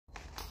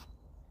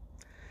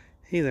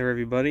Hey there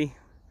everybody,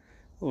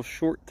 a little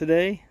short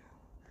today.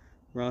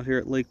 We're out here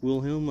at Lake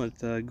Wilhelm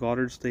at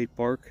Goddard State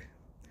Park.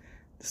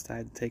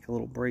 Decided to take a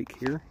little break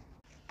here.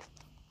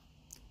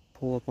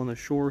 Pull up on the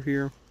shore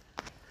here.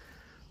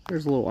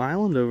 There's a little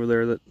island over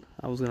there that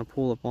I was going to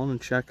pull up on and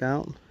check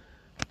out.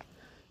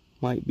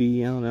 Might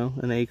be, I don't know,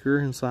 an acre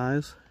in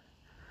size.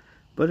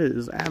 But it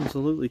is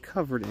absolutely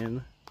covered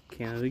in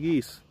Canada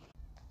geese.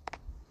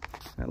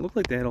 And it looked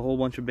like they had a whole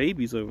bunch of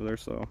babies over there,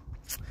 so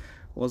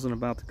wasn't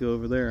about to go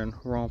over there and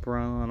romp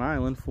around on an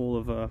island full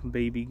of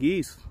baby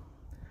geese.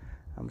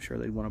 I'm sure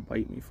they'd want to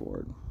bite me for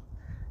it.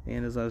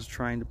 And as I was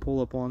trying to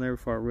pull up on there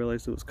before I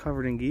realized it was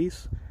covered in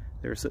geese,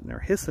 they were sitting there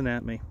hissing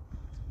at me.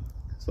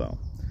 So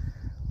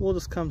we'll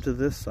just come to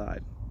this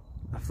side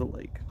of the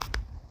lake.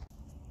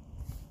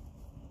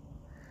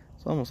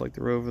 It's almost like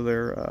they're over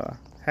there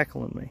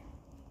heckling me,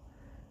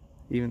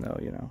 even though,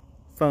 you know,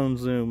 phone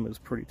zoom is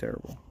pretty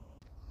terrible.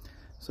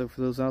 So for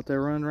those out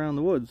there running around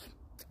the woods,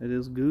 it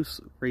is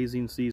goose raising season.